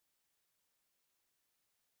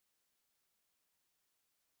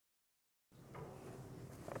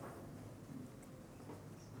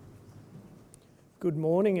Good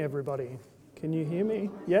morning, everybody. Can you hear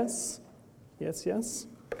me? Yes? Yes, yes.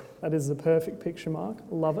 That is the perfect picture, Mark.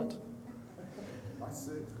 Love it.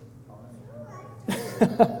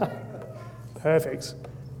 Perfect.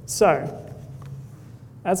 So,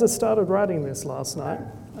 as I started writing this last night,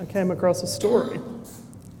 I came across a story.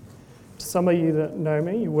 To some of you that know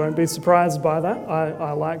me, you won't be surprised by that.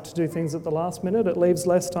 I like to do things at the last minute. It leaves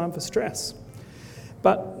less time for stress.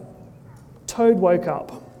 But Toad woke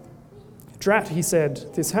up. Drat, he said,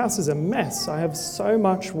 this house is a mess. I have so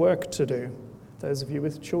much work to do. Those of you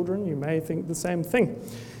with children, you may think the same thing.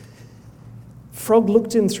 Frog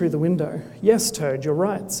looked in through the window. Yes, Toad, you're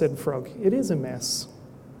right, said Frog. It is a mess.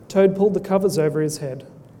 Toad pulled the covers over his head.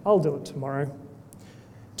 I'll do it tomorrow.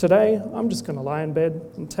 Today, I'm just going to lie in bed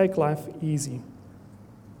and take life easy.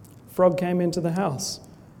 Frog came into the house.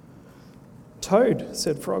 Toad,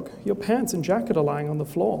 said Frog, your pants and jacket are lying on the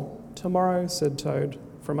floor. Tomorrow, said Toad,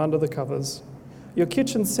 from under the covers. Your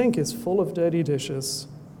kitchen sink is full of dirty dishes.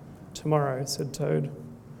 Tomorrow, said Toad.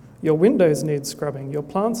 Your windows need scrubbing. Your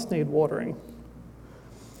plants need watering.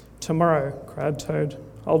 Tomorrow, cried Toad.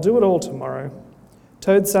 I'll do it all tomorrow.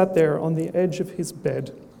 Toad sat there on the edge of his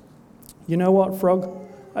bed. You know what, Frog?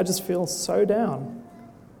 I just feel so down.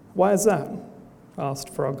 Why is that? Asked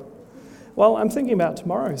Frog. Well, I'm thinking about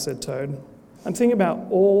tomorrow, said Toad. I'm thinking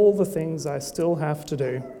about all the things I still have to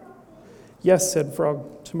do. Yes, said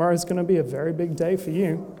Frog, tomorrow's going to be a very big day for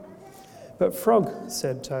you. But Frog,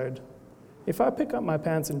 said Toad, if I pick up my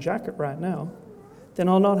pants and jacket right now, then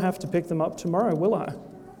I'll not have to pick them up tomorrow, will I?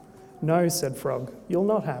 No, said Frog, you'll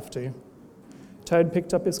not have to. Toad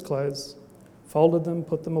picked up his clothes, folded them,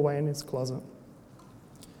 put them away in his closet.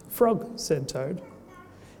 Frog, said Toad,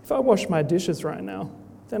 if I wash my dishes right now,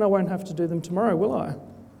 then I won't have to do them tomorrow, will I?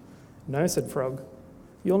 No, said Frog,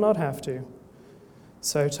 you'll not have to.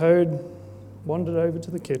 So Toad wandered over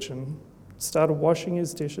to the kitchen, started washing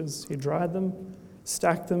his dishes. He dried them,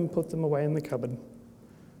 stacked them, put them away in the cupboard.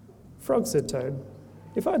 Frog, said Toad,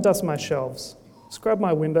 if I dust my shelves, scrub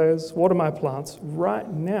my windows, water my plants right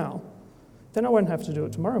now, then I won't have to do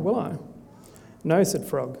it tomorrow, will I? No, said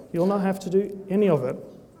Frog, you'll not have to do any of it.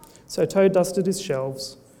 So Toad dusted his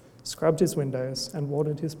shelves, scrubbed his windows, and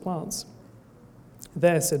watered his plants.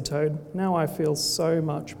 There, said Toad, now I feel so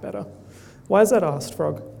much better. Why is that? Asked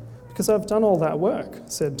Frog. Because I've done all that work,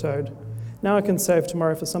 said Toad. Now I can save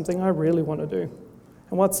tomorrow for something I really want to do.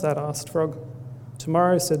 And what's that? Asked Frog.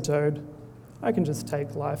 Tomorrow, said Toad, I can just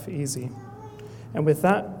take life easy. And with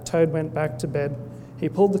that, Toad went back to bed. He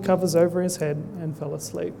pulled the covers over his head and fell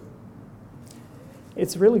asleep.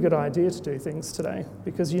 It's a really good idea to do things today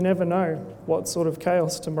because you never know what sort of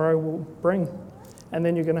chaos tomorrow will bring. And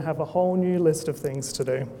then you're going to have a whole new list of things to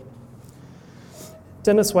do.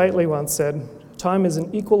 Dennis Waitley once said, time is an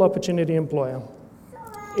equal opportunity employer.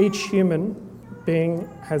 Each human being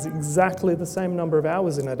has exactly the same number of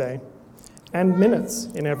hours in a day and minutes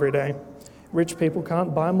in every day. Rich people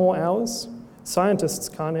can't buy more hours. Scientists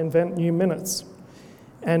can't invent new minutes.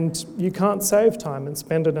 And you can't save time and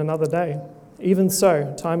spend it another day. Even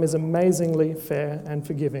so, time is amazingly fair and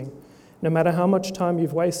forgiving. No matter how much time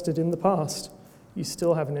you've wasted in the past, you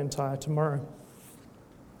still have an entire tomorrow.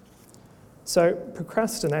 So,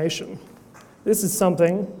 procrastination. This is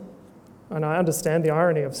something, and I understand the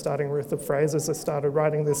irony of starting with the phrase as I started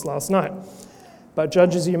writing this last night, but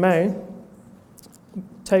judge as you may,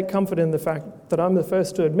 take comfort in the fact that I'm the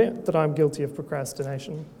first to admit that I'm guilty of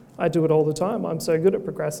procrastination. I do it all the time. I'm so good at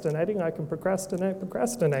procrastinating, I can procrastinate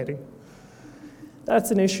procrastinating.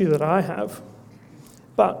 That's an issue that I have.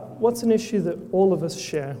 But what's an issue that all of us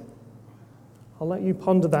share? I'll let you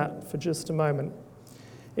ponder that for just a moment.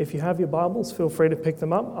 If you have your Bibles, feel free to pick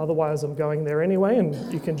them up. Otherwise, I'm going there anyway,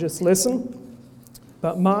 and you can just listen.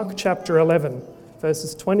 But Mark chapter 11,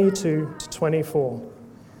 verses 22 to 24.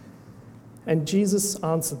 And Jesus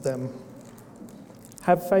answered them,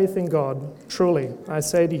 have faith in God. Truly, I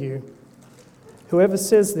say to you, whoever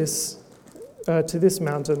says this to this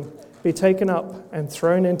mountain, be taken up and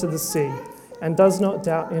thrown into the sea, and does not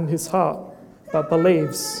doubt in his heart, but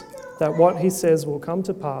believes that what he says will come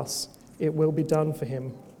to pass, it will be done for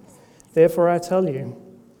him. Therefore I tell you,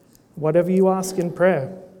 whatever you ask in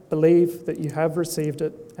prayer, believe that you have received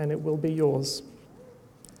it and it will be yours.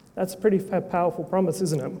 That's a pretty powerful promise,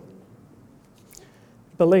 isn't it?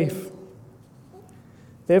 Belief.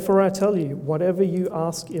 Therefore I tell you, whatever you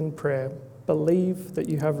ask in prayer, believe that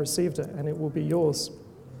you have received it and it will be yours.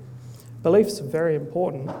 Beliefs are very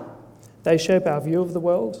important. They shape our view of the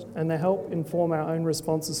world and they help inform our own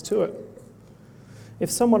responses to it. If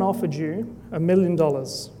someone offered you $1 million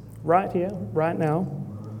right here, right now,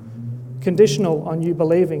 conditional on you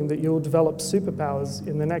believing that you'll develop superpowers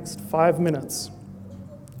in the next 5 minutes,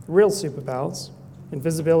 real superpowers,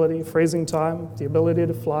 invisibility, freezing time, the ability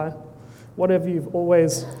to fly, whatever you've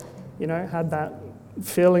always, had that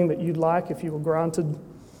feeling that you'd like if you were granted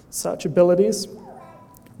such abilities,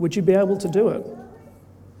 would you be able to do it?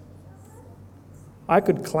 I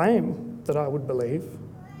could claim that I would believe.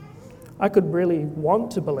 I could really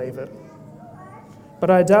want to believe it. But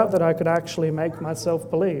I doubt that I could actually make myself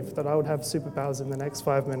believe that I would have superpowers in the next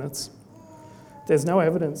 5 minutes. There's no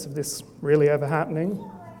evidence of this really ever happening,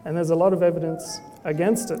 and there's a lot of evidence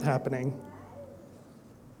against it happening.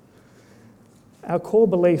 Our core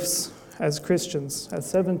beliefs as Christians, as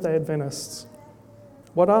Seventh-day Adventists,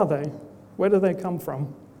 what are they? Where do they come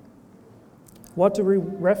from? What do we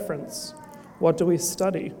reference? What do we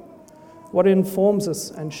study? What informs us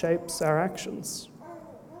and shapes our actions?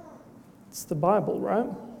 It's the Bible, right?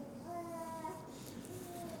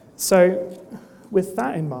 So, with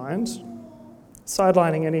that in mind,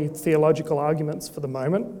 sidelining any theological arguments for the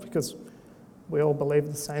moment, because we all believe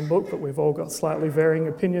the same book, but we've all got slightly varying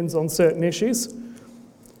opinions on certain issues,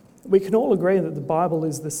 we can all agree that the Bible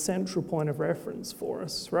is the central point of reference for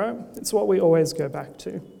us, right? It's what we always go back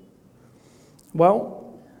to.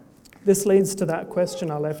 Well, this leads to that question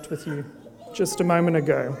I left with you just a moment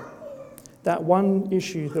ago. That one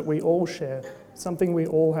issue that we all share, something we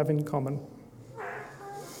all have in common.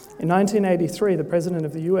 In 1983, the President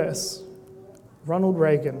of the US, Ronald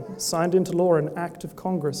Reagan, signed into law an act of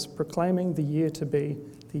Congress proclaiming the year to be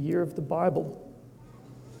the year of the Bible.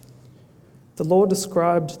 The law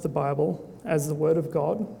described the Bible as the Word of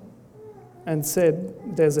God and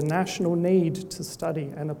said there's a national need to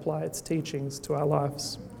study and apply its teachings to our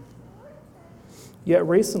lives. Yet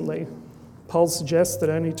recently, polls suggest that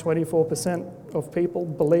only 24% of people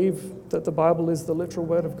believe that the Bible is the literal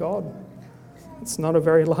Word of God. It's not a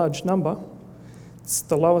very large number. It's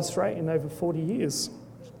the lowest rate in over 40 years.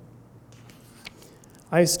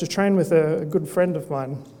 I used to train with a good friend of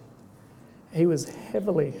mine. He was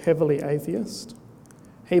heavily atheist.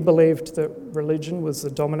 He believed that religion was the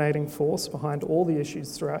dominating force behind all the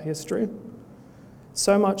issues throughout history.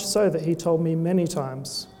 So much so that he told me many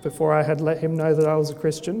times, before I had let him know that I was a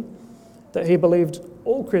Christian, that he believed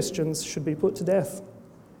all Christians should be put to death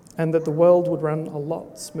and that the world would run a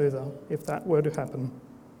lot smoother if that were to happen.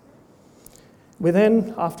 We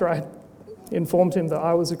then, after I informed him that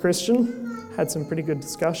I was a Christian, had some pretty good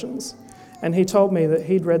discussions, and he told me that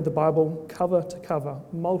he'd read the Bible cover to cover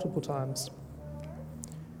multiple times.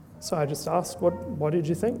 So I just asked, what did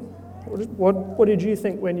you think? What did you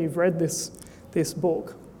think when you've read this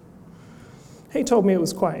book? He told me it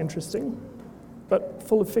was quite interesting, but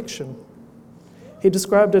full of fiction. He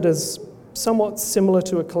described it as somewhat similar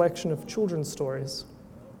to a collection of children's stories.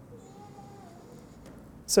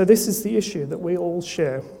 So this is the issue that we all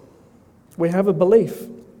share. We have a belief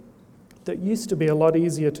that used to be a lot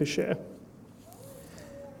easier to share.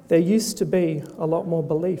 There used to be a lot more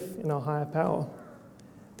belief in a higher power.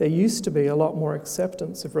 There used to be a lot more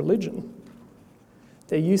acceptance of religion.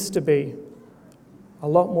 There used to be a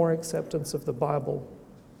lot more acceptance of the Bible.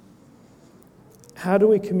 How do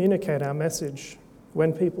we communicate our message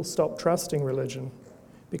when people stop trusting religion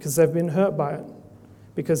because they've been hurt by it,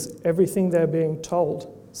 because everything they're being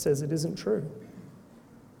told says it isn't true?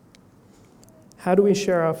 How do we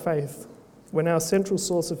share our faith when our central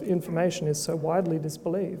source of information is so widely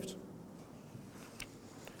disbelieved?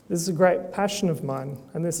 This is a great passion of mine,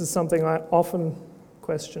 and this is something I often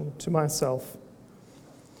question to myself.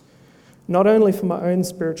 Not only for my own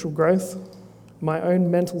spiritual growth, my own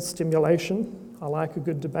mental stimulation, I like a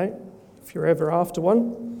good debate, if you're ever after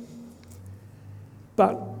one,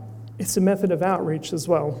 but it's a method of outreach as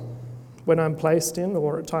well. When I'm placed in,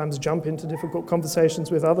 or at times jump into difficult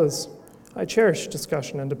conversations with others, I cherish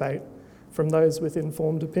discussion and debate from those with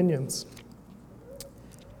informed opinions.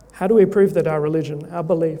 How do we prove that our religion, our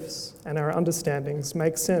beliefs, and our understandings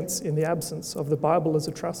make sense in the absence of the Bible as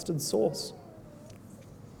a trusted source?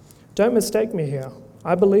 Don't mistake me here.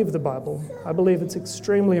 I believe the Bible. I believe it's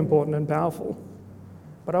extremely important and powerful.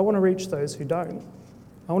 But I want to reach those who don't.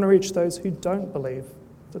 I want to reach those who don't believe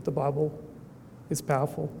that the Bible is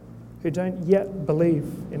powerful, who don't yet believe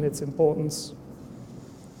in its importance.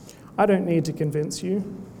 I don't need to convince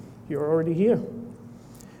you. You're already here.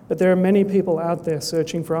 But there are many people out there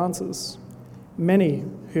searching for answers, many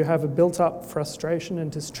who have a built-up frustration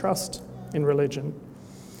and distrust in religion,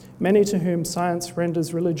 many to whom science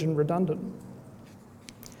renders religion redundant.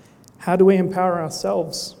 How do we empower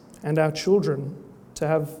ourselves and our children to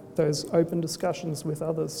have those open discussions with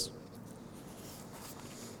others?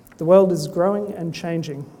 The world is growing and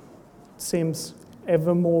changing. It seems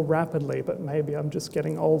ever more rapidly, but maybe I'm just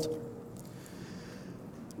getting old.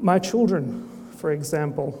 My children, for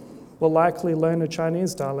example, will likely learn a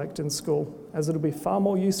Chinese dialect in school, as it'll be far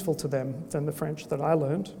more useful to them than the French that I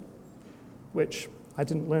learned, which I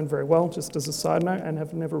didn't learn very well, just as a side note, and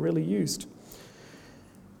have never really used.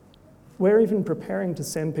 We're even preparing to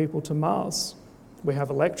send people to Mars. We have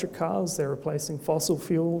electric cars, they're replacing fossil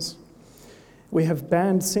fuels. We have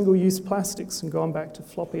banned single-use plastics and gone back to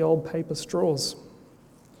floppy old paper straws.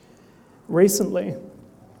 Recently,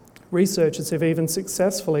 researchers have even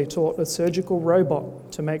successfully taught a surgical robot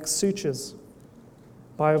to make sutures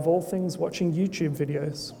by, of all things, watching YouTube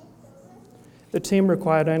videos. The team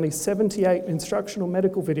required only 78 instructional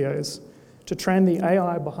medical videos to train the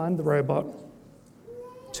AI behind the robot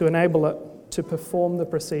to enable it to perform the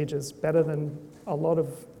procedures better than a lot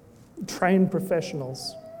of trained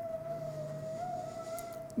professionals.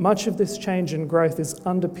 Much of this change and growth is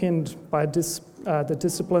underpinned by the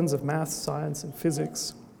disciplines of maths, science, and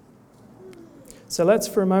physics. So let's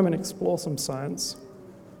for a moment explore some science,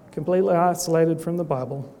 completely isolated from the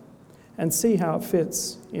Bible, and see how it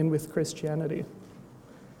fits in with Christianity.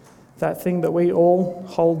 That thing that we all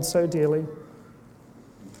hold so dearly.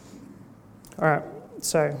 All right,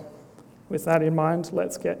 so with that in mind,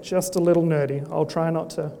 let's get just a little nerdy. I'll try not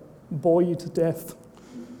to bore you to death.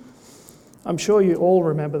 I'm sure you all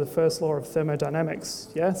remember the first law of thermodynamics,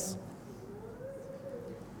 yes?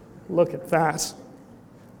 Look at that.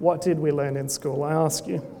 What did we learn in school, I ask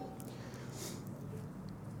you?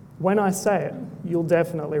 When I say it, you'll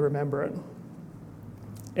definitely remember it.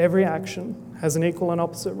 Every action has an equal and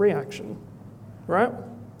opposite reaction, right?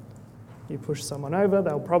 You push someone over,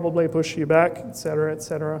 they'll probably push you back,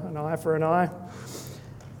 etc., an eye for an eye.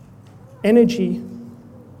 Energy,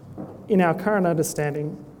 in our current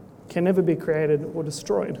understanding, can never be created or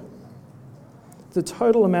destroyed. The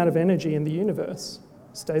total amount of energy in the universe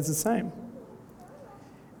stays the same.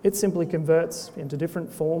 It simply converts into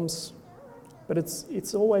different forms, but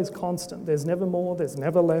it's always constant. There's never more, there's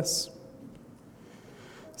never less.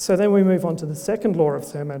 So then we move on to the second law of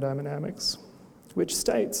thermodynamics, which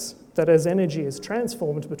states that as energy is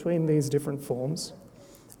transformed between these different forms,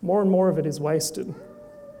 more and more of it is wasted.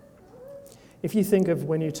 If you think of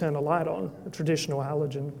when you turn a light on, a traditional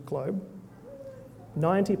halogen globe,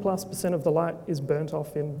 90+% of the light is burnt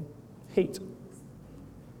off in heat.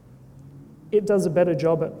 It does a better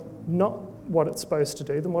job at not what it's supposed to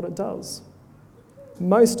do than what it does.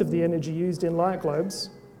 Most of the energy used in light globes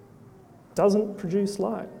doesn't produce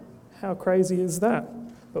light. How crazy is that?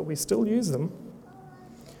 But we still use them.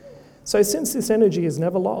 So since this energy is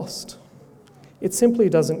never lost, it simply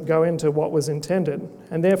doesn't go into what was intended,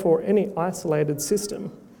 and therefore any isolated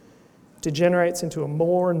system degenerates into a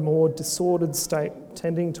more and more disordered state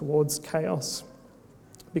tending towards chaos.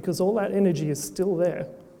 Because all that energy is still there.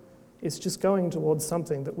 It's just going towards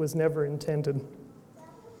something that was never intended.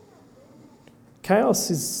 Chaos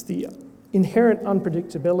is the inherent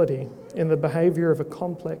unpredictability in the behaviour of a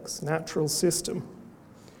complex natural system.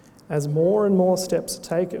 As more and more steps are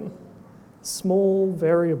taken, small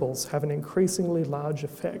variables have an increasingly large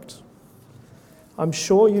effect. I'm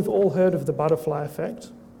sure you've all heard of the butterfly effect.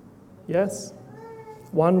 Yes?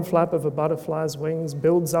 One flap of a butterfly's wings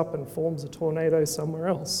builds up and forms a tornado somewhere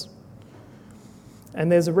else. And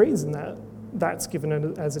there's a reason that that's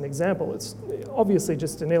given as an example. It's obviously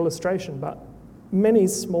just an illustration, but many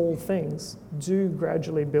small things do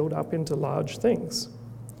gradually build up into large things.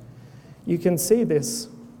 You can see this,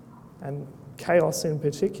 and chaos in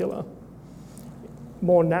particular,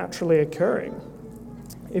 more naturally occurring.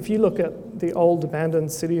 If you look at the old abandoned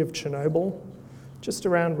city of Chernobyl, just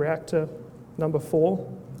around reactor number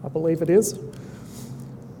 4, I believe it is,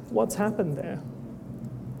 what's happened there?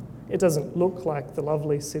 It doesn't look like the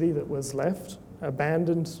lovely city that was left,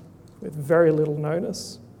 abandoned with very little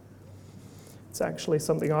notice. It's actually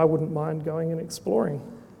something I wouldn't mind going and exploring.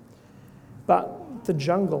 But the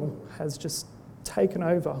jungle has just taken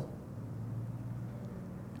over.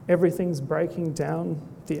 Everything's breaking down,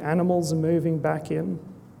 the animals are moving back in.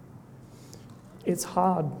 It's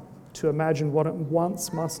hard to imagine what it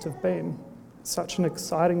once must have been. Such an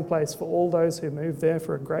exciting place for all those who moved there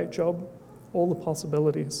for a great job, all the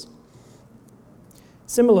possibilities.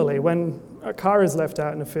 Similarly, when a car is left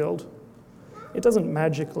out in a field, it doesn't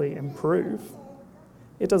magically improve.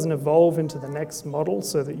 It doesn't evolve into the next model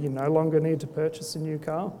so that you no longer need to purchase a new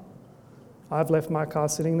car. I've left my car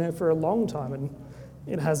sitting there for a long time and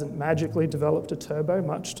it hasn't magically developed a turbo,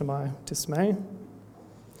 much to my dismay.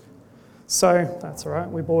 So that's all right,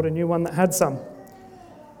 we bought a new one that had some.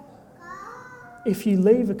 If you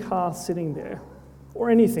leave a car sitting there, or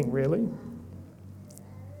anything really,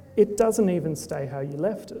 it doesn't even stay how you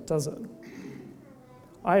left it, does it?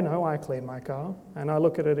 I know I clean my car and I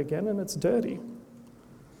look at it again and it's dirty.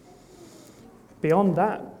 Beyond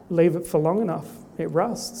that, leave it for long enough, it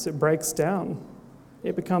rusts, it breaks down.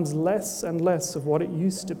 It becomes less and less of what it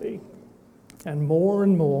used to be, and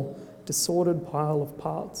more disordered pile of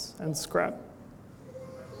parts and scrap.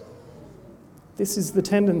 This is the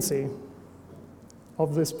tendency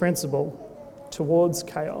of this principle towards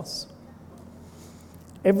chaos.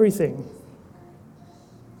 Everything,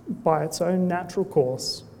 by its own natural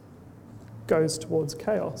course, goes towards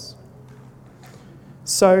chaos.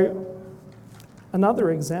 So, another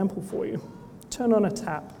example for you. Turn on a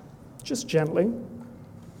tap, just gently.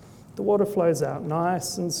 The water flows out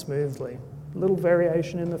nice and smoothly. A little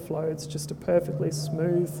variation in the flow, it's just a perfectly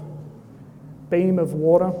smooth beam of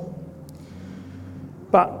water.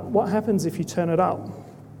 But what happens if you turn it up?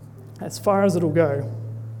 As far as it'll go.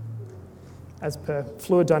 As per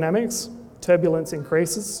fluid dynamics, turbulence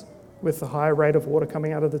increases with the higher rate of water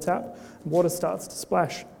coming out of the tap. Water starts to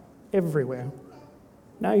splash everywhere.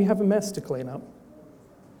 Now you have a mess to clean up.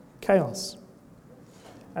 Chaos.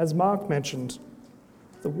 As Mark mentioned,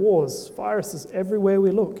 the wars, viruses, everywhere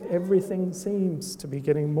we look, everything seems to be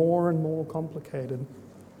getting more and more complicated.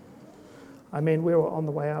 I mean, we were on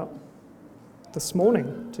the way out this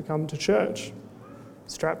morning to come to church.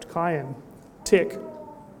 Strapped Cayenne, Tick,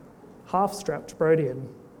 half-strapped Brodian.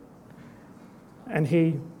 And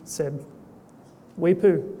he said, "Wee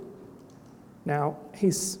poo." Now,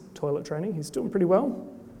 he's toilet training, he's doing pretty well,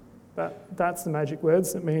 but that's the magic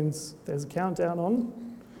words. That means there's a countdown on,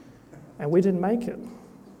 and we didn't make it.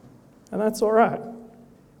 And that's all right.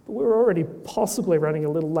 But we were already possibly running a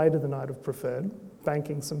little later than I'd have preferred,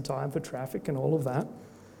 banking some time for traffic and all of that.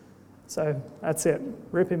 So that's it.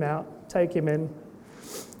 Rip him out, take him in.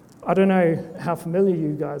 I don't know how familiar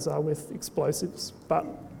you guys are with explosives, but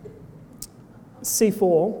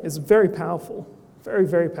C4 is very powerful, very,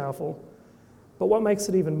 very powerful. But what makes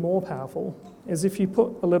it even more powerful is if you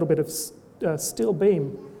put a little bit of steel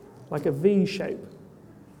beam, like a V shape,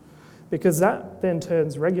 because that then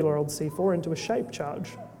turns regular old C4 into a shape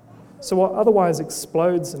charge. So what otherwise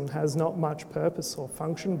explodes and has not much purpose or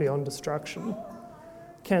function beyond destruction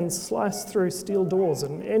can slice through steel doors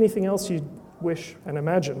and anything else you wish and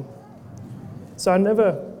imagine. So I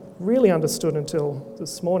never really understood until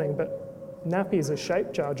this morning, but nappies are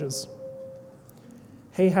shape charges.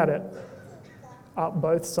 He had it up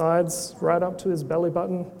both sides, right up to his belly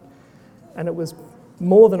button, and it was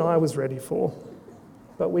more than I was ready for.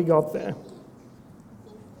 But we got there.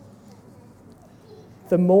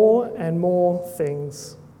 The more and more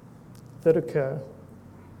things that occur,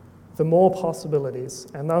 the more possibilities,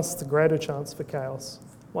 and thus the greater chance for chaos.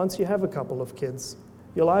 Once you have a couple of kids,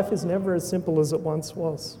 your life is never as simple as it once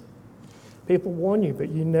was. People warn you, but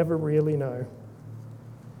you never really know.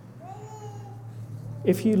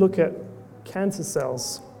 If you look at cancer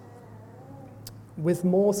cells, with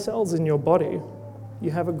more cells in your body,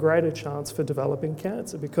 you have a greater chance for developing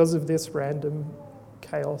cancer because of this random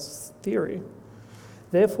chaos theory.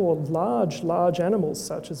 Therefore, large animals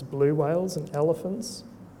such as blue whales and elephants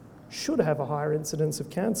should have a higher incidence of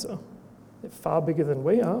cancer. They're far bigger than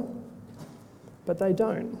we are, but they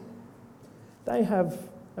don't. They have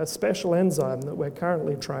a special enzyme that we're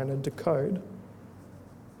currently trying to decode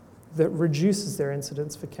that reduces their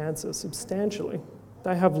incidence for cancer substantially.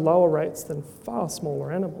 They have lower rates than far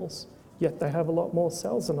smaller animals, yet they have a lot more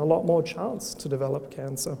cells and a lot more chance to develop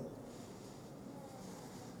cancer.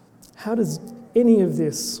 How does any of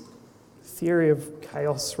this theory of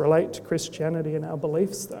chaos relate to Christianity and our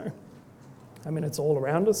beliefs, though? I mean, it's all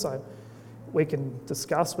around us. We can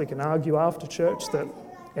discuss, we can argue after church that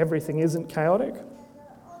everything isn't chaotic.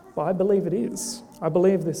 But I believe it is. I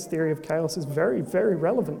believe this theory of chaos is very, very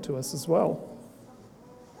relevant to us as well.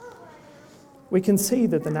 We can see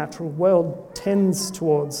that the natural world tends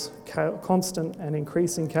towards constant and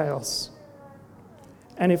increasing chaos.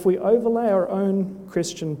 And if we overlay our own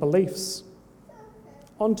Christian beliefs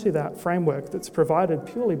onto that framework that's provided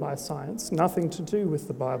purely by science, nothing to do with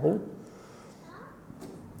the Bible,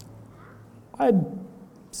 I'd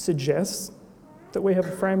suggest that we have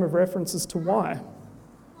a frame of reference as to why.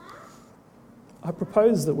 I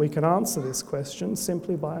propose that we can answer this question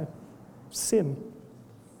simply by sin.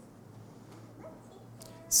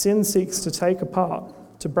 Sin seeks to take apart,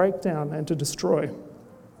 to break down, and to destroy.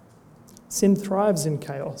 Sin thrives in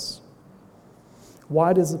chaos.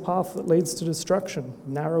 Wide is the path that leads to destruction.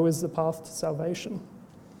 Narrow is the path to salvation.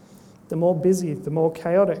 The more busy, the more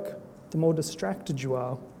chaotic, the more distracted you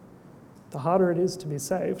are, the harder it is to be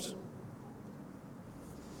saved.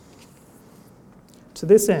 To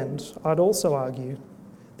this end, I'd also argue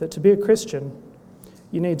that to be a Christian,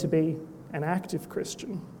 you need to be an active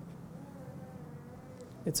Christian.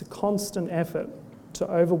 It's a constant effort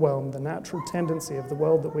to overwhelm the natural tendency of the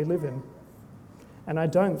world that we live in. And I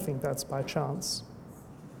don't think that's by chance.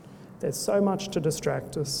 There's so much to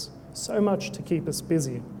distract us, so much to keep us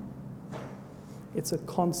busy. It's a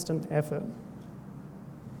constant effort.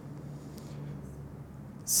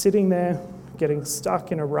 Sitting there, getting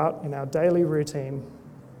stuck in a rut in our daily routine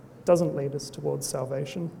doesn't lead us towards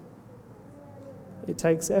salvation. It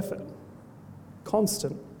takes effort,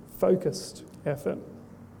 constant, focused effort.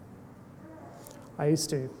 I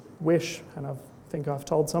used to wish, and I think I've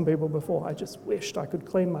told some people before, I just wished I could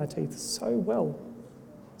clean my teeth so well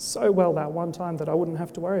that one time that I wouldn't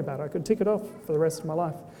have to worry about it. I could tick it off for the rest of my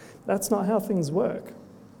life. That's not how things work.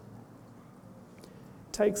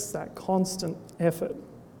 It takes that constant effort,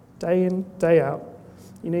 day in, day out.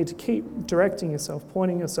 You need to keep directing yourself,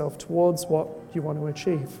 pointing yourself towards what you want to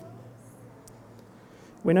achieve.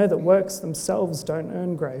 We know that works themselves don't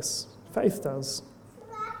earn grace. Faith does.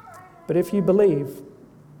 But if you believe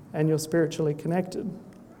and you're spiritually connected,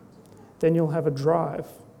 then you'll have a drive,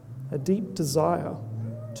 a deep desire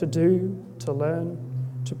to do, to learn,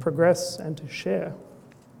 to progress, and to share.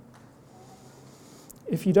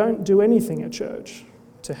 If you don't do anything at church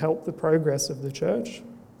to help the progress of the church,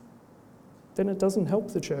 then it doesn't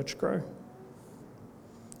help the church grow.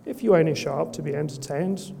 If you only show up to be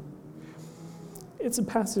entertained, it's a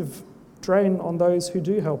passive drain on those who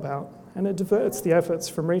do help out, and it diverts the efforts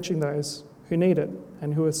from reaching those who need it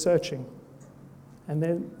and who are searching. And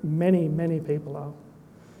there many, many people are.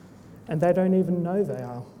 And they don't even know they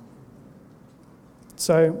are.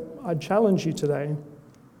 So I'd challenge you today.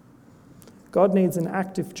 God needs an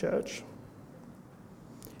active church.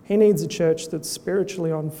 He needs a church that's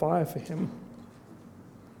spiritually on fire for him.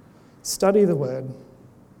 Study the word.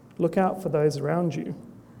 Look out for those around you,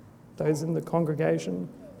 those in the congregation,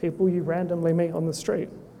 people you randomly meet on the street.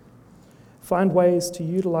 Find ways to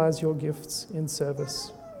utilize your gifts in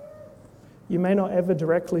service. You may not ever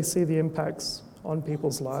directly see the impacts on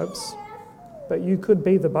people's lives, but you could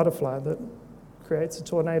be the butterfly that creates a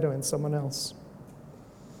tornado in someone else.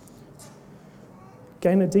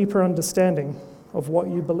 Gain a deeper understanding of what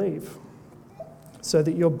you believe so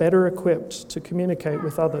that you're better equipped to communicate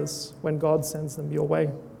with others when God sends them your way.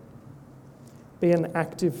 Be an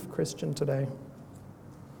active Christian today.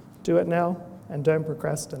 Do it now and don't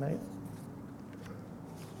procrastinate.